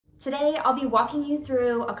Today, I'll be walking you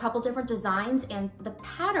through a couple different designs and the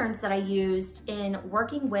patterns that I used in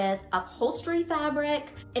working with upholstery fabric,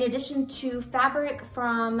 in addition to fabric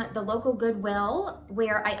from the local Goodwill,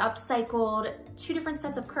 where I upcycled 2 different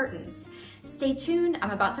sets of curtains. Stay tuned,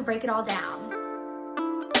 I'm about to break it all down.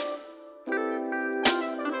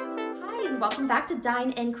 Welcome back to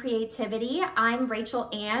Dine in Creativity. I'm Rachel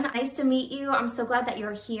Ann. Nice to meet you. I'm so glad that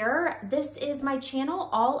you're here. This is my channel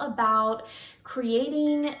all about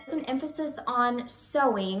creating with an emphasis on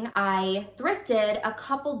sewing. I thrifted a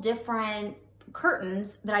couple different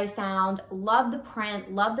curtains that I found, love the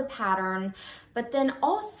print, love the pattern, but then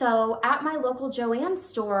also at my local Joann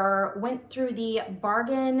store, went through the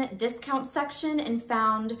bargain discount section and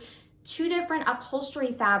found 2 different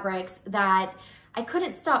upholstery fabrics that I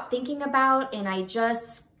couldn't stop thinking about, and I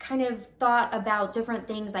just kind of thought about different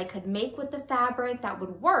things I could make with the fabric that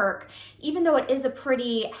would work, even though it is a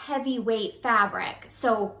pretty heavyweight fabric.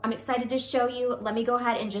 So I'm excited to show you. Let me go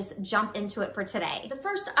ahead and just jump into it for today. The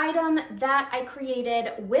first item that I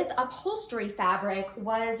created with upholstery fabric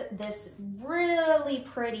was this really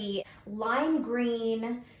pretty lime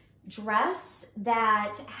green dress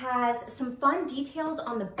that has some fun details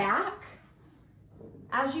on the back.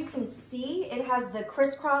 As you can see, it has the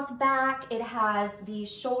crisscross back, it has the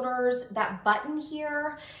shoulders that button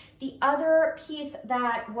here. The other piece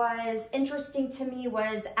that was interesting to me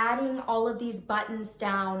was adding all of these buttons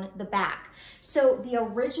down the back. So the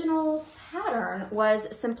original pattern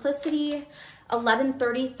was Simplicity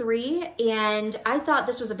 1133, and I thought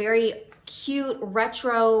this was a very cute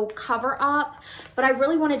retro cover up, but I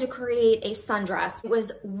really wanted to create a sundress. It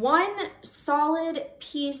was one solid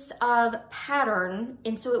piece of pattern,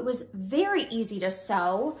 and so it was very easy to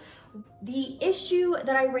sew. The issue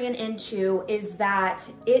that I ran into is that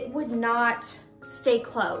it would not stay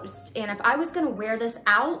closed, and if I was going to wear this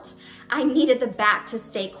out, I needed the back to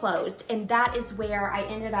stay closed, and that is where I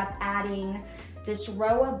ended up adding this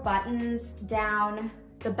row of buttons down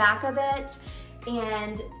the back of it.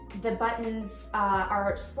 And the buttons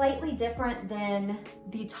are slightly different than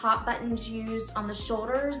the top buttons used on the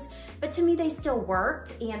shoulders, but to me they still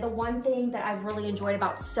worked. And the one thing that I've really enjoyed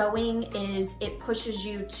about sewing is it pushes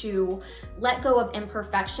you to let go of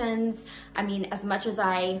imperfections. I mean, as much as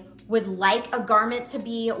I would like a garment to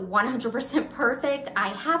be 100% perfect, I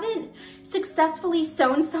haven't successfully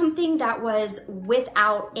sewn something that was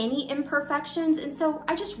without any imperfections, and so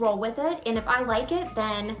I just roll with it, and if I like it,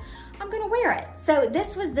 then I'm gonna wear it. So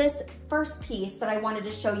this was this first piece that I wanted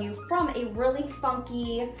to show you from a really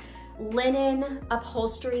funky linen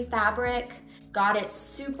upholstery fabric. Got it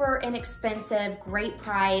super inexpensive, great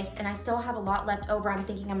price, and I still have a lot left over. I'm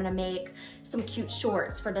thinking I'm gonna make some cute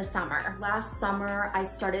shorts for the summer. Last summer, I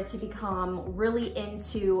started to become really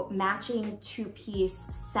into matching 2-piece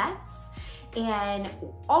sets. And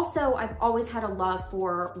also, I've always had a love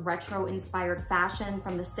for retro-inspired fashion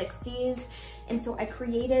from the 60s. And so I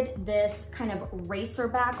created this kind of racer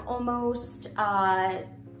back almost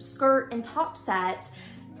skirt and top set.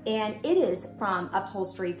 And it is from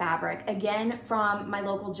Upholstery Fabric. Again, from my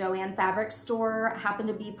local Joann Fabrics store. I happened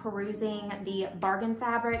to be perusing the bargain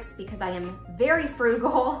fabrics because I am very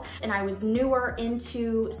frugal and I was newer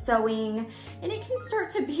into sewing, and it can start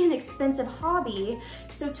to be an expensive hobby.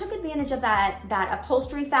 So took advantage of that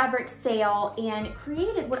upholstery fabric sale and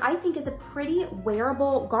created what I think is a pretty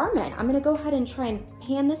wearable garment. I'm gonna go ahead and try and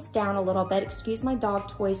pan this down a little bit. Excuse my dog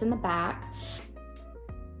toys in the back.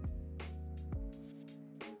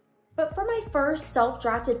 But for my first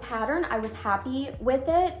self-drafted pattern, I was happy with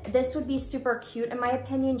it. This would be super cute in my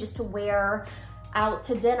opinion, just to wear out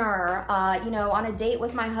to dinner, you know, on a date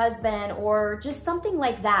with my husband, or just something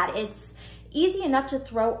like that. It's easy enough to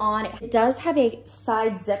throw on. It does have a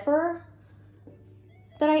side zipper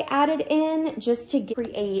that I added in just to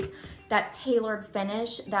create that tailored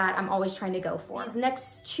finish that I'm always trying to go for. These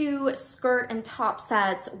next 2 skirt and top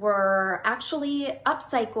sets were actually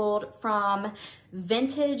upcycled from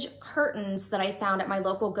vintage curtains that I found at my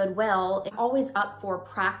local Goodwill. I'm always up for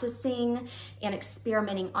practicing and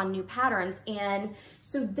experimenting on new patterns. And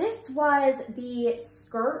so this was the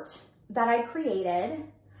skirt that I created.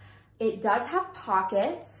 It does have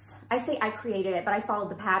pockets. I say I created it, but I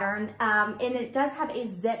followed the pattern. And it does have a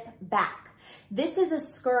zip back. This is a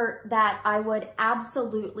skirt that I would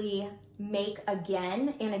absolutely make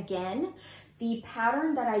again and again. The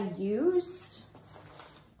pattern that I used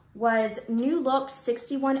was New Look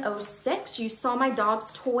 6106. You saw my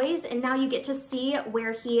dog's toys, and now you get to see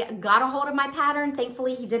where he got a hold of my pattern.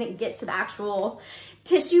 Thankfully, he didn't get to the actual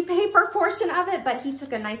tissue paper portion of it, but he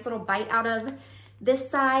took a nice little bite out of this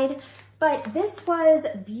side. But this was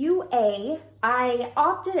view A. I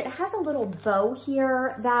opted, it has a little bow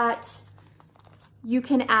here that you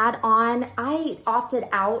can add on. I opted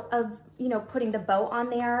out of, you know, putting the bow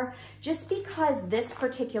on there just because this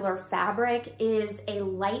particular fabric is a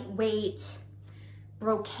lightweight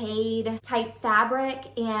brocade type fabric,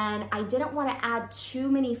 and I didn't want to add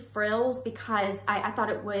too many frills because I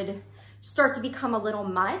thought it would start to become a little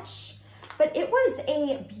much. But it was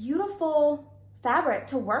a beautiful fabric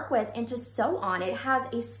to work with and to sew on. It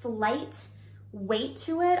has a slight weight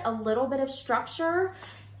to it, a little bit of structure,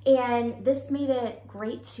 and this made it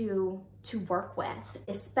great to work with,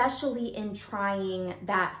 especially in trying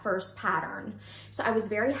that first pattern. So I was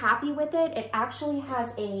very happy with it. It actually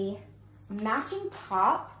has a matching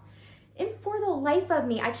top, and for the life of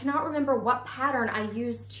me, I cannot remember what pattern I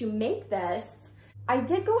used to make this. I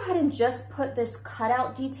did go ahead and just put this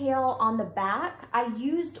cutout detail on the back. I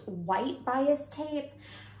used white bias tape.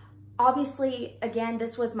 Obviously, again,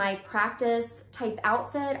 this was my practice type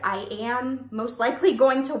outfit. I am most likely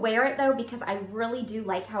going to wear it though, because I really do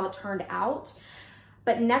like how it turned out.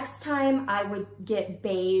 But next time I would get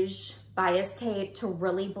beige bias tape to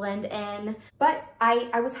really blend in. But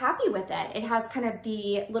I was happy with it. It has kind of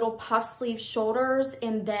the little puff sleeve shoulders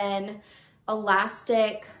and then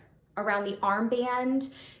elastic around the armband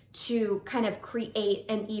to kind of create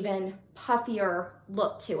an even puffier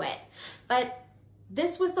look to it. But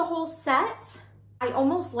this was the whole set. I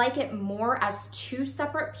almost like it more as two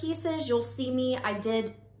separate pieces. You'll see me, I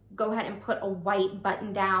did go ahead and put a white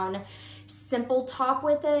button down simple top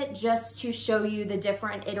with it just to show you the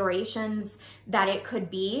different iterations that it could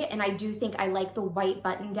be. And I do think I like the white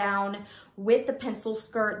button down with the pencil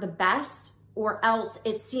skirt the best, or else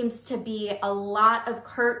it seems to be a lot of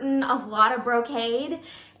curtain, a lot of brocade,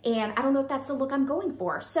 and I don't know if that's the look I'm going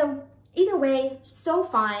for. So either way, so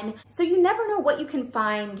fun. So you never know what you can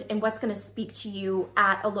find and what's gonna speak to you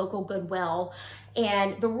at a local Goodwill.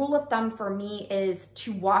 And the rule of thumb for me is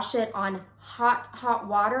to wash it on hot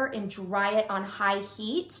water and dry it on high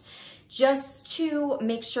heat, just to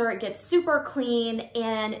make sure it gets super clean.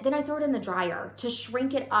 And then I throw it in the dryer to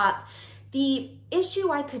shrink it up. The issue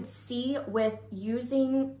I could see with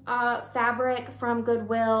using fabric from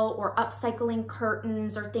Goodwill or upcycling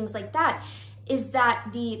curtains or things like that is that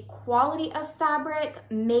the quality of fabric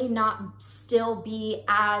may not still be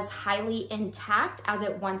as highly intact as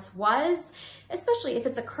it once was, especially if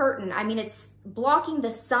it's a curtain. I mean, it's blocking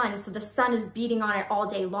the sun, so the sun is beating on it all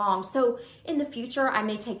day long. So in the future, I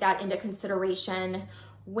may take that into consideration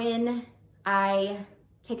when I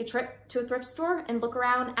take a trip to a thrift store and look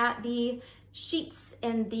around at the sheets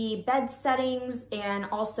and the bed settings and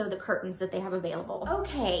also the curtains that they have available.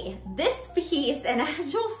 Okay, this piece, and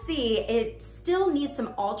as you'll see, it still needs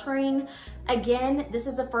some altering. Again, this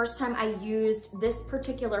is the first time I used this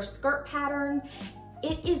particular skirt pattern.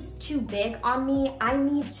 It is too big on me. I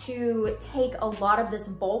need to take a lot of this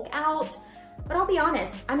bulk out, but I'll be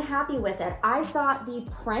honest, I'm happy with it. I thought the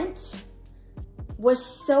print was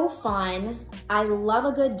so fun. I love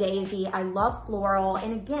a good daisy. I love floral.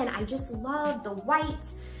 And again, I just love the white,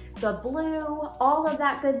 the blue, all of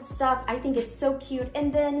that good stuff. I think it's so cute.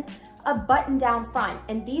 And then a button down front.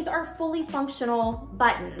 And these are fully functional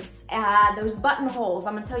buttons. Those buttonholes,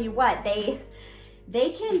 I'm gonna tell you what, they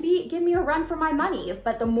can give me a run for my money.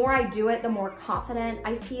 But the more I do it, the more confident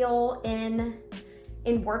I feel in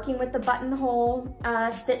working with the buttonhole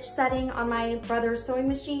stitch setting on my brother's sewing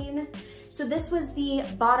machine. So this was the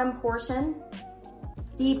bottom portion.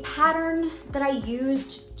 The pattern that I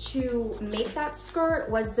used to make that skirt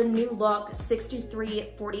was the New Look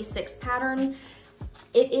 6346 pattern.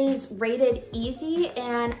 It is rated easy,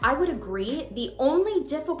 and I would agree. The only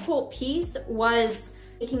difficult piece was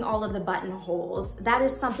making all of the buttonholes. That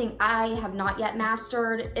is something I have not yet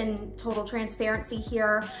mastered, in total transparency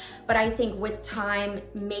here, but I think with time,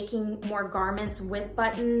 making more garments with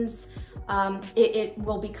buttons, it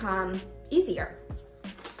will become easier.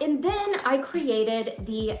 And then I created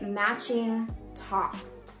the matching top.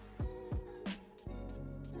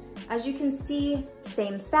 As you can see,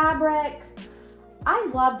 same fabric. I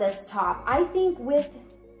love this top. I think with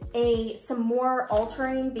some more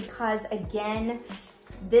altering, because again,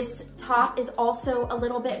 this top is also a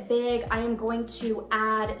little bit big, I am going to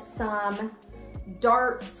add some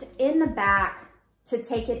darts in the back to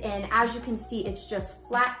take it in. As you can see, it's just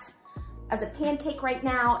flat as a pancake right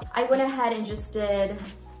now. I went ahead and just did,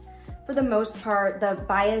 for the most part, the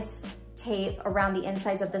bias tape around the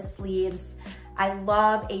insides of the sleeves. I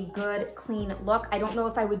love a good, clean look. I don't know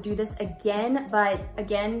if I would do this again, but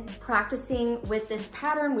again, practicing with this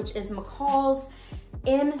pattern, which is McCall's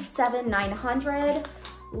M7900.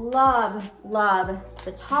 Love, love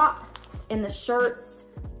the top. in the shirts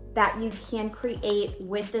that you can create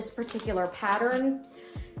with this particular pattern.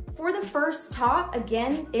 For the first top,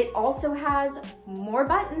 again, it also has more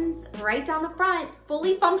buttons right down the front,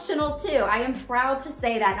 fully functional too. I am proud to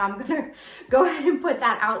say that, and I'm gonna go ahead and put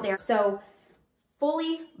that out there. So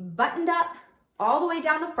fully buttoned up all the way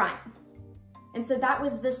down the front. And so that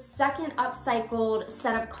was the second upcycled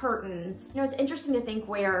set of curtains. You know, it's interesting to think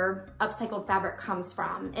where upcycled fabric comes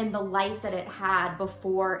from and the life that it had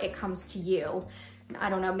before it comes to you. I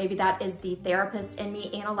don't know, maybe that is the therapist in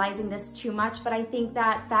me analyzing this too much, but I think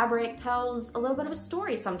that fabric tells a little bit of a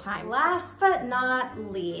story sometimes. Last but not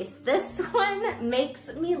least, this one makes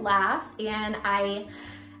me laugh, and I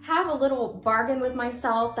have a little bargain with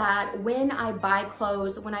myself that when I buy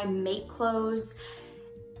clothes, when I make clothes,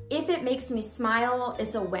 if it makes me smile,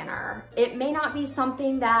 it's a winner. It may not be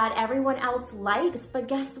something that everyone else likes, but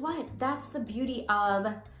guess what? That's the beauty of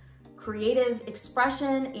creative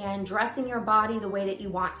expression and dressing your body the way that you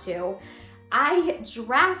want to. I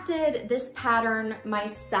drafted this pattern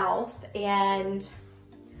myself and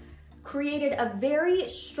created a very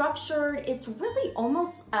structured, it's really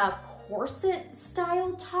almost a corset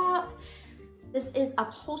style top. This is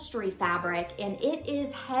upholstery fabric and it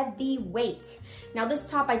is heavyweight. Now this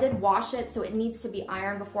top, I did wash it, so it needs to be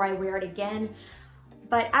ironed before I wear it again.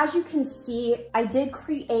 But as you can see, I did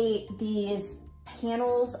create these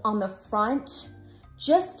panels on the front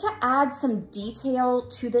just to add some detail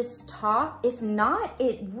to this top. If not,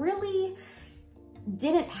 it really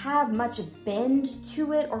didn't have much bend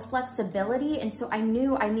to it or flexibility, and so I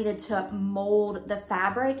knew I needed to mold the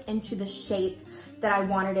fabric into the shape that I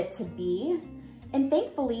wanted it to be. And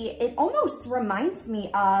thankfully, it almost reminds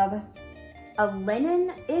me of a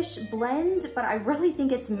linen-ish blend, but I really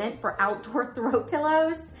think it's meant for outdoor throw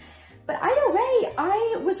pillows. But either way,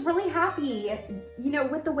 I was really happy, you know,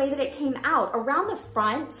 with the way that it came out. Around the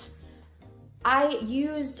front, I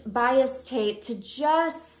used bias tape to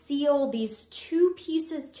just seal these two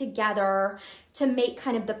pieces together to make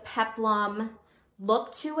kind of the peplum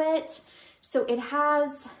look to it. So it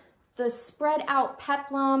has the spread out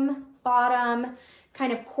peplum bottom,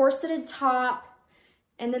 kind of corseted top,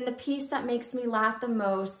 and then the piece that makes me laugh the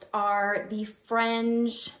most are the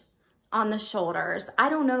fringe on the shoulders. I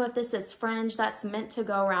don't know if this is fringe that's meant to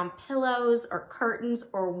go around pillows or curtains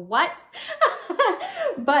or what,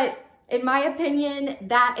 but in my opinion,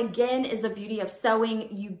 that again is the beauty of sewing.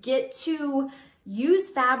 You get to use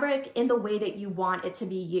fabric in the way that you want it to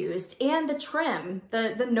be used, and the trim,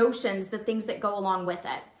 the notions, the things that go along with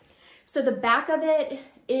it. So the back of it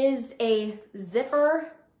is a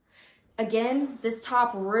zipper. Again, this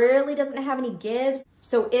top really doesn't have any gives.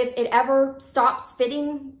 So if it ever stops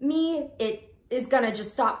fitting me, it is gonna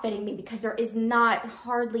just stop fitting me because there is not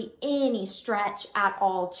hardly any stretch at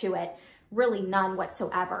all to it. Really none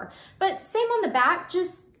whatsoever. But same on the back,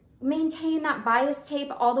 just maintain that bias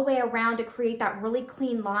tape all the way around to create that really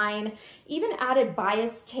clean line. Even added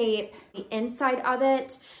bias tape the inside of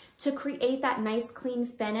it to create that nice clean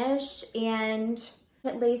finish, and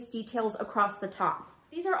lace details across the top.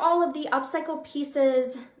 These are all of the upcycled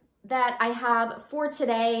pieces that I have for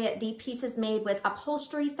today. The pieces made with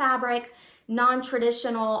upholstery fabric,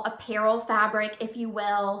 non-traditional apparel fabric, if you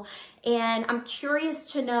will. And I'm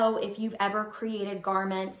curious to know if you've ever created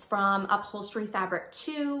garments from upholstery fabric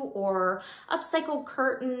too, or upcycled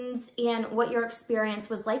curtains, and what your experience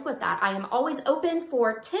was like with that. I am always open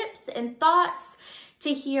for tips and thoughts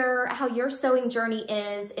to hear how your sewing journey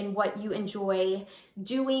is and what you enjoy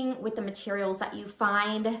doing with the materials that you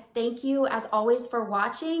find. Thank you as always for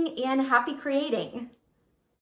watching, and happy creating.